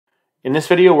In this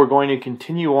video, we're going to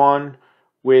continue on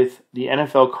with the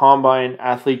NFL Combine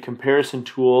athlete comparison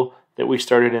tool that we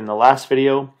started in the last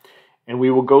video, and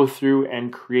we will go through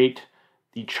and create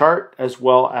the chart as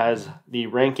well as the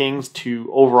rankings to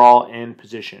overall and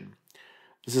position.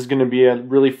 This is going to be a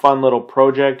really fun little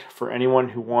project for anyone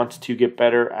who wants to get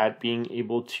better at being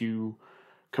able to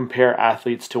compare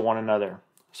athletes to one another.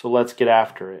 So let's get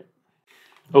after it.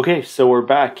 Okay, so we're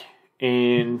back,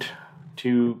 and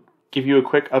to give you a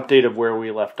quick update of where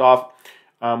we left off,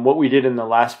 what we did in the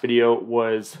last video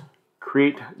was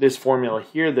create this formula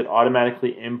here that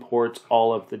automatically imports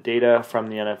all of the data from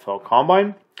the NFL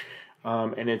Combine,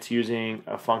 and it's using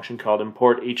a function called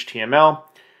import HTML,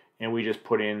 and we just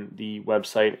put in the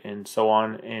website and so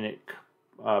on, and it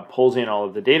pulls in all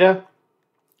of the data,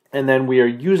 and then we are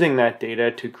using that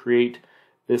data to create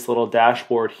this little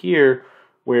dashboard here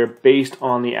where, based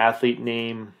on the athlete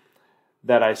name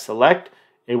that I select,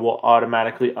 it will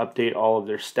automatically update all of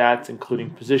their stats, including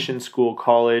position, school,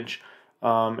 college,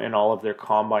 and all of their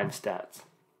combine stats.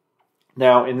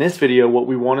 Now, in this video, what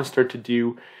we want to start to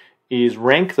do is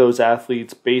rank those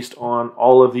athletes based on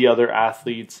all of the other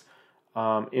athletes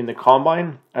in the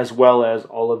combine, as well as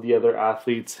all of the other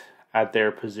athletes at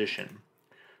their position.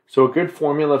 So a good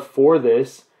formula for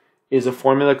this is a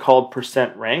formula called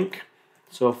percent rank.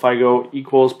 So if I go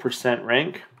equals percent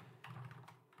rank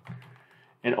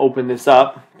and open this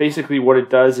up, basically what it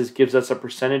does is gives us a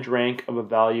percentage rank of a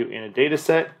value in a data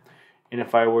set. And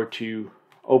if I were to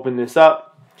open this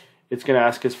up, it's going to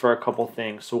ask us for a couple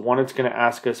things. So one, it's going to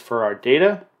ask us for our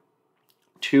data.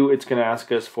 Two, it's going to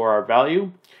ask us for our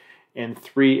value. And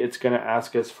three, it's going to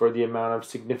ask us for the amount of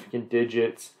significant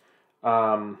digits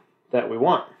that we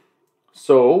want.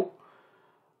 So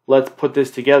let's put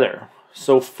this together.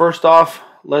 So first off,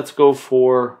 let's go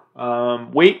for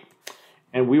weight,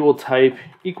 and we will type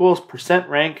equals percent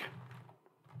rank,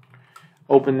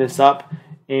 open this up,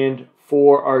 and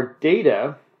for our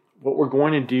data, what we're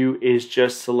going to do is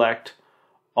just select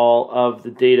all of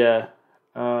the data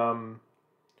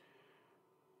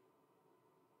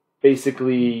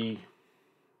basically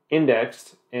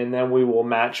indexed, and then we will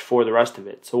match for the rest of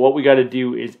it. So what we got to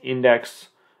do is index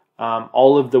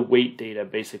all of the weight data,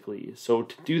 basically. So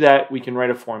to do that, we can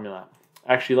write a formula.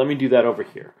 Actually, let me do that over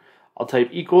here. I'll type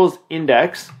equals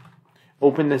index,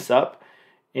 open this up,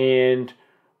 and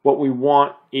what we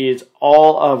want is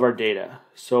all of our data.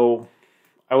 So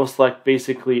I will select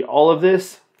basically all of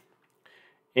this,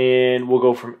 and we'll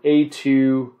go from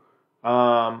A2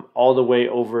 all the way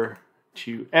over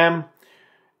to M,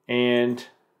 and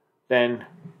then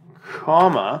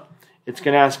comma. It's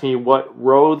going to ask me what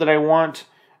row that I want.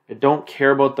 I don't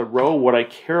care about the row. What I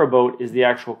care about is the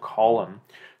actual column.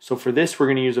 So for this, we're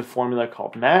going to use a formula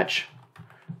called match.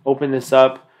 Open this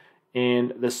up,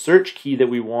 and the search key that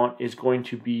we want is going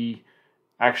to be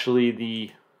actually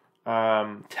the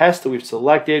test that we've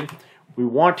selected. We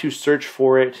want to search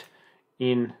for it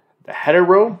in the header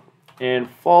row, and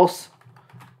false.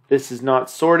 This is not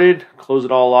sorted. Close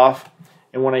it all off,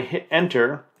 and when I hit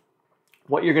enter,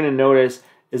 what you're going to notice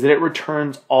is that it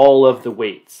returns all of the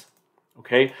weights.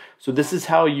 Okay, so this is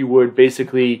how you would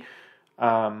basically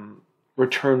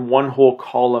return one whole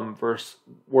column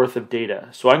worth of data.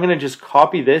 So I'm going to just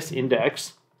copy this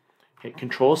index, hit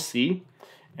Control C,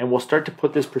 and we'll start to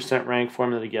put this percent rank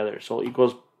formula together. So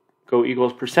go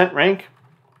equals percent rank,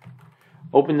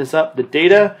 open this up. The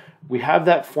data, we have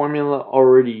that formula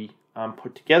already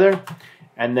put together,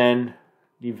 and then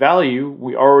the value,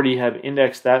 we already have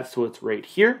indexed that, so it's right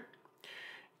here.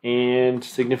 And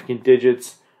significant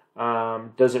digits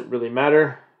doesn't really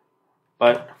matter,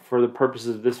 but for the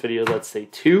purposes of this video, let's say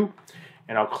 2,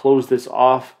 and I'll close this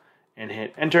off and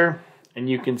hit enter, and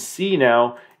you can see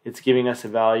now it's giving us a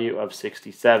value of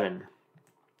 67.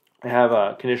 I have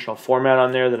a conditional format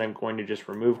on there that I'm going to just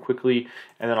remove quickly,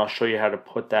 and then I'll show you how to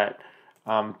put that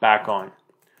back on.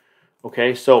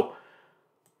 Okay, so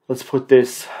let's put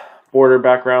this border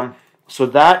background. So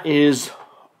that is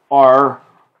our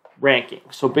ranking.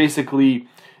 So basically,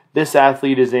 this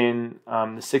athlete is in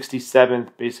the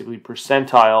 67th, basically,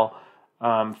 percentile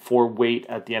for weight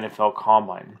at the NFL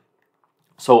Combine.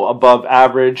 So above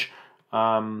average,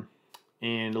 and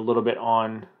a little bit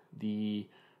on the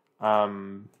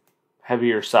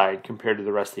heavier side compared to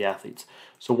the rest of the athletes.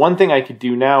 So one thing I could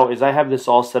do now is I have this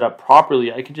all set up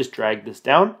properly. I could just drag this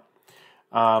down.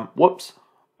 Whoops,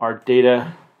 our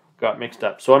data got mixed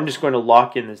up. So I'm just going to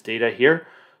lock in this data here.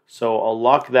 So I'll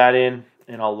lock that in,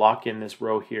 and I'll lock in this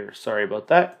row here. Sorry about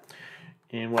that.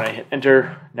 And when I hit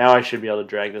enter, now I should be able to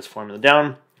drag this formula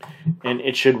down, and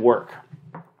it should work.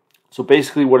 So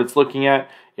basically what it's looking at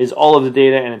is all of the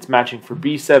data, and it's matching for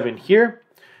B7 here.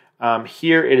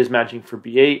 Here it is matching for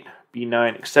B8,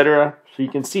 B9, etc. So you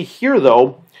can see here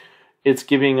though, it's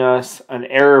giving us an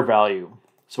error value.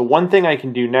 So one thing I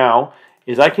can do now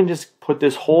is I can just put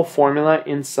this whole formula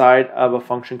inside of a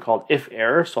function called if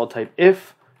error. So I'll type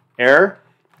if error,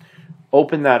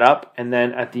 open that up, and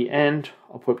then at the end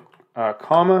I'll put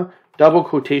comma, double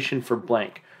quotation for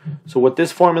blank. So what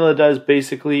this formula does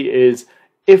basically is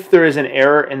if there is an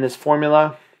error in this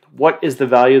formula, what is the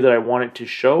value that I want it to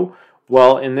show?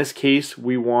 Well, in this case,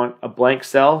 we want a blank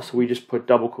cell, so we just put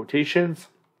double quotations,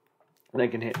 and I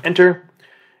can hit enter,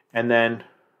 and then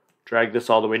drag this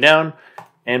all the way down,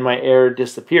 and my error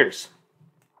disappears.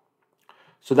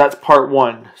 So that's part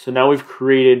one. So now we've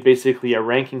created basically a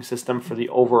ranking system for the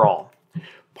overall.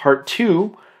 Part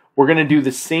two, we're going to do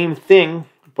the same thing,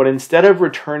 but instead of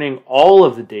returning all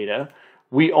of the data,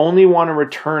 we only want to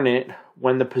return it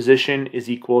when the position is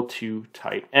equal to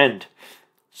tight end.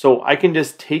 So I can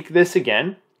just take this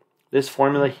again, this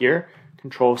formula here,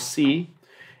 Control C,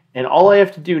 and all I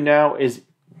have to do now is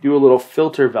do a little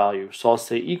filter value. So I'll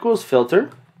say equals filter,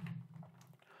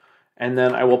 and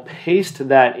then I will paste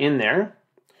that in there.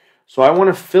 So I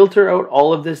want to filter out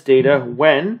all of this data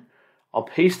when I'll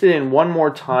paste it in one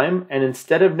more time, and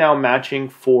instead of now matching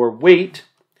for weight,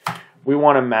 we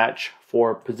want to match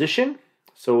for position.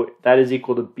 So that is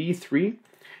equal to B3.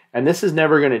 And this is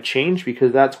never going to change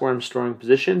because that's where I'm storing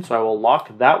position. So I will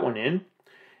lock that one in.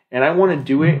 And I want to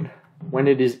do it when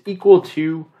it is equal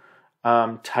to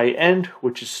tight end,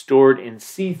 which is stored in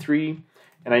C3.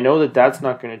 And I know that that's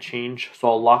not going to change. So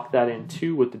I'll lock that in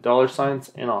too with the dollar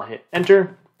signs, and I'll hit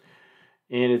enter.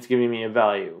 And it's giving me a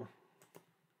value.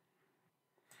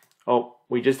 Oh,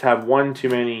 we just have one too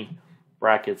many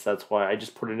brackets. That's why I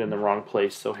just put it in the wrong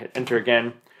place. So hit enter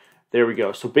again. There we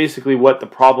go. So basically what the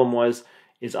problem was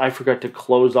is I forgot to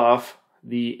close off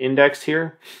the index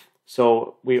here.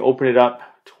 So we open it up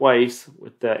twice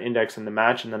with the index and the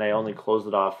match, and then I only closed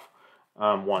it off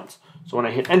once. So when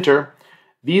I hit enter,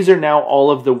 these are now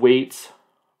all of the weights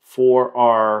for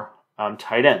our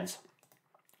tight ends.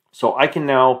 So I can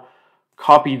now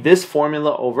copy this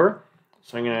formula over.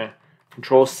 So I'm going to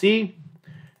Control C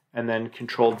and then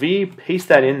Control V, paste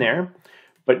that in there.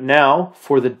 But now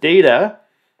for the data,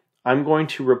 I'm going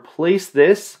to replace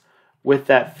this with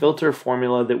that filter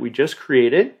formula that we just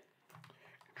created.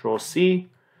 Control C,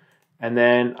 and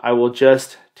then I will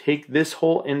just take this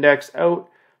whole index out,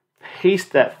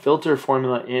 paste that filter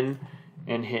formula in,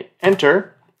 and hit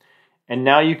enter. And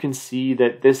now you can see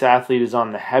that this athlete is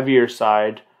on the heavier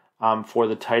side for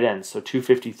the tight ends, so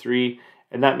 253,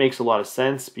 and that makes a lot of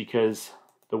sense because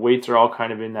the weights are all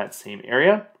kind of in that same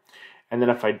area. And then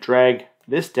if I drag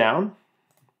this down,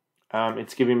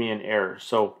 it's giving me an error.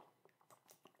 So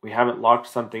we haven't locked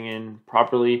something in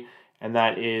properly, and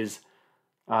that is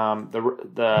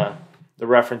the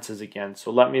references again.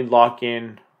 So let me lock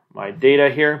in my data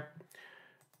here.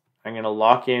 I'm going to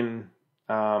lock in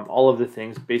all of the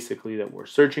things basically that we're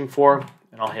searching for,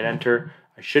 and I'll hit enter.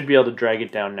 I should be able to drag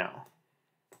it down now.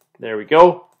 There we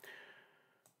go.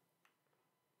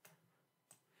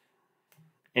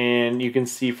 And you can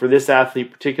see for this athlete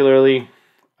particularly,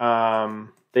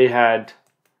 they had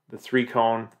the 3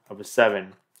 cone of a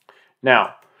 7.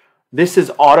 Now, this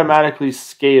is automatically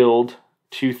scaled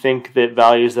to think that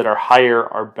values that are higher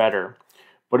are better.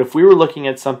 But if we were looking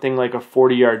at something like a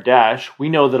 40-yard dash, we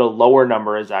know that a lower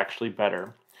number is actually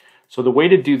better. So the way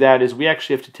to do that is we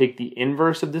actually have to take the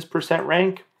inverse of this percent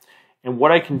rank. And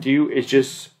what I can do is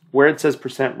just, where it says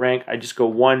percent rank, I just go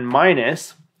 1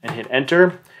 minus and hit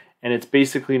enter. And it's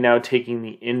basically now taking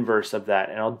the inverse of that.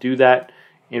 And I'll do that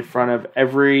in front of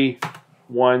every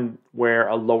one where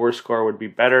a lower score would be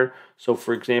better. So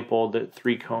for example, the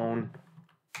 3 cone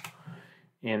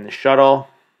and the shuttle.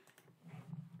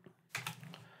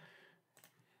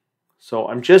 So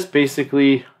I'm just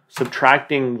basically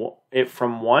subtracting it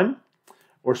from 1,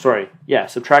 or sorry, yeah,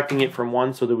 subtracting it from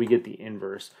 1 so that we get the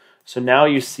inverse. So now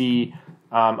you see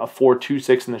a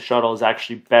 4.26 in the shuttle is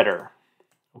actually better.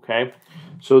 Okay,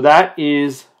 so that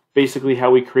is basically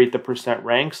how we create the percent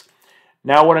ranks.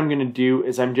 Now what I'm going to do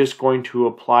is I'm just going to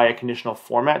apply a conditional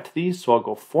format to these. So I'll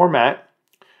go Format,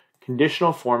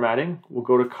 Conditional Formatting. We'll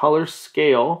go to Color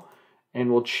Scale, and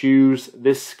we'll choose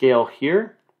this scale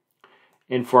here.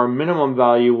 And for our minimum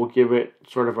value, we'll give it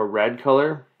sort of a red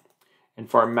color. And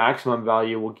for our maximum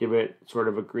value, we'll give it sort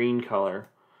of a green color.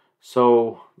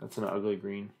 So that's an ugly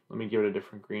green. Let me give it a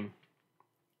different green.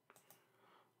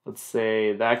 Let's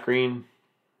say that green.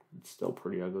 It's still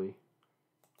pretty ugly.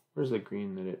 Where's the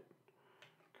green that it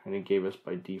kind of gave us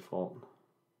by default?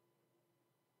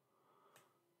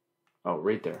 Oh,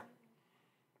 right there.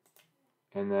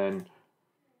 And then,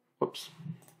 whoops.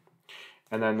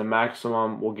 and then the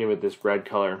maximum, we'll give it this red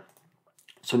color.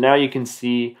 So now you can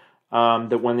see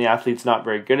that when the athlete's not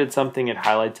very good at something, it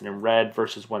highlights it in red,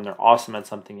 versus when they're awesome at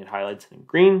something, it highlights it in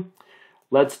green.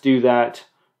 Let's do that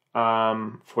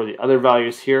for the other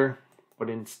values here, but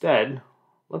instead,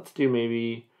 let's do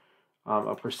maybe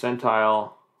a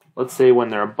percentile. Let's say when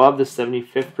they're above the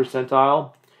 75th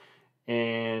percentile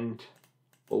and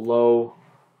below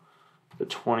the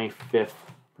 25th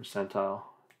percentile.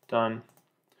 Done.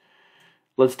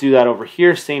 Let's do that over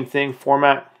here. Same thing,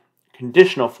 format,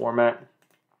 conditional format,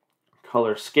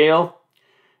 color scale.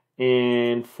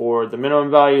 And for the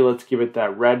minimum value, let's give it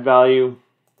that red value.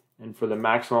 And for the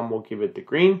maximum, we'll give it the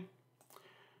green.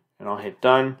 And I'll hit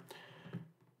done.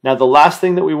 Now the last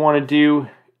thing that we want to do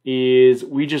is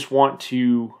we just want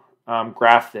to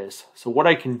graph this. So what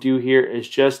I can do here is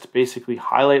just basically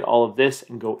highlight all of this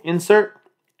and go insert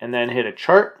and then hit a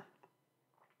chart.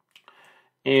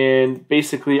 And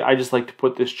basically I just like to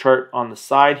put this chart on the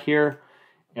side here.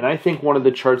 And I think one of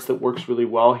the charts that works really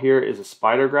well here is a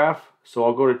spider graph. So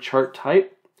I'll go to chart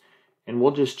type and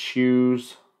we'll just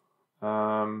choose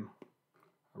a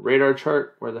radar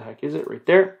chart. Where the heck is it? Right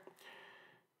there.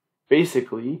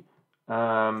 Basically,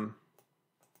 we'll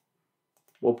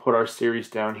put our series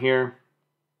down here,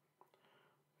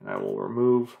 and I will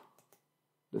remove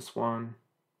this one.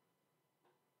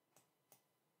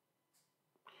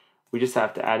 We just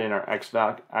have to add in our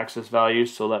x-axis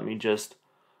values, so let me just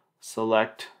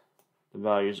select the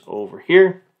values over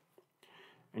here.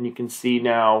 And you can see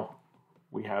now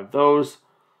we have those.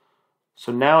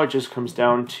 So now it just comes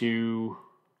down to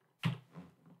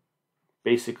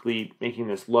basically making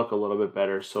this look a little bit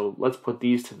better. So let's put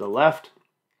these to the left.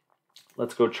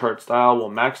 Let's go chart style. We'll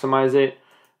maximize it.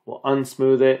 We'll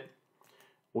unsmooth it.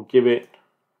 We'll give it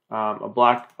a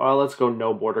black. Let's go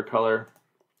no border color.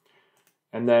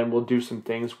 And then we'll do some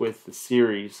things with the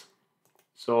series.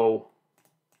 So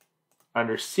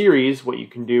under series, what you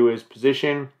can do is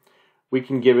position. We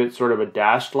can give it sort of a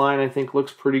dashed line. I think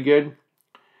looks pretty good.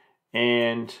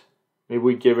 And maybe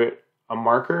we give it a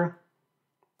marker.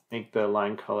 Make the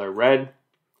line color red.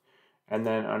 And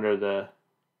then under the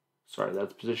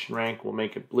that's position rank, we'll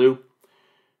make it blue.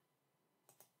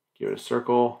 Give it a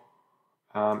circle.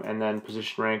 And then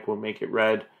position rank, we'll make it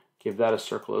red. Give that a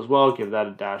circle as well. Give that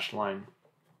a dashed line.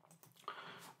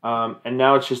 And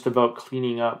now it's just about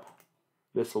cleaning up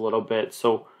this a little bit.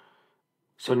 So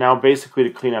now basically to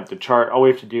clean up the chart, all we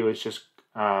have to do is just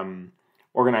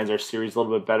organize our series a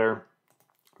little bit better.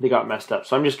 They got messed up.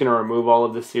 So I'm just going to remove all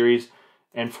of the series.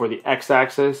 And for the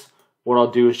x-axis, what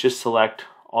I'll do is just select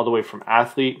all the way from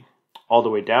athlete all the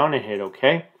way down and hit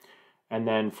OK. And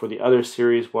then for the other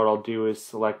series, what I'll do is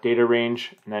select data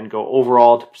range and then go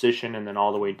overall to position and then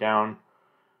all the way down.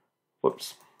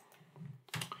 Whoops.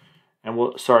 And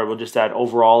we'll just add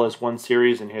overall as one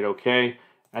series and hit OK.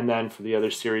 And then for the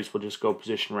other series, we'll just go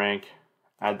position rank,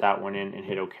 add that one in and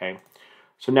hit OK.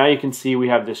 So now you can see we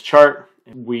have this chart.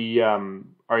 We are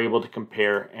able to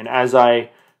compare. And as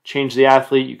I change the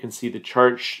athlete, you can see the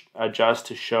chart adjust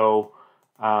to show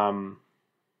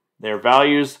their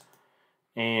values,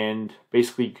 and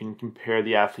basically you can compare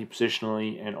the athlete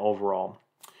positionally and overall.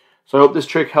 So I hope this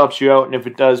trick helps you out, and if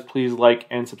it does, please like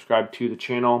and subscribe to the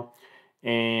channel,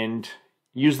 and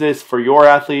use this for your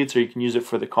athletes, or you can use it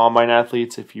for the combine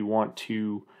athletes if you want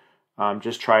to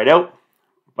just try it out.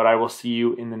 But I will see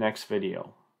you in the next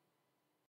video.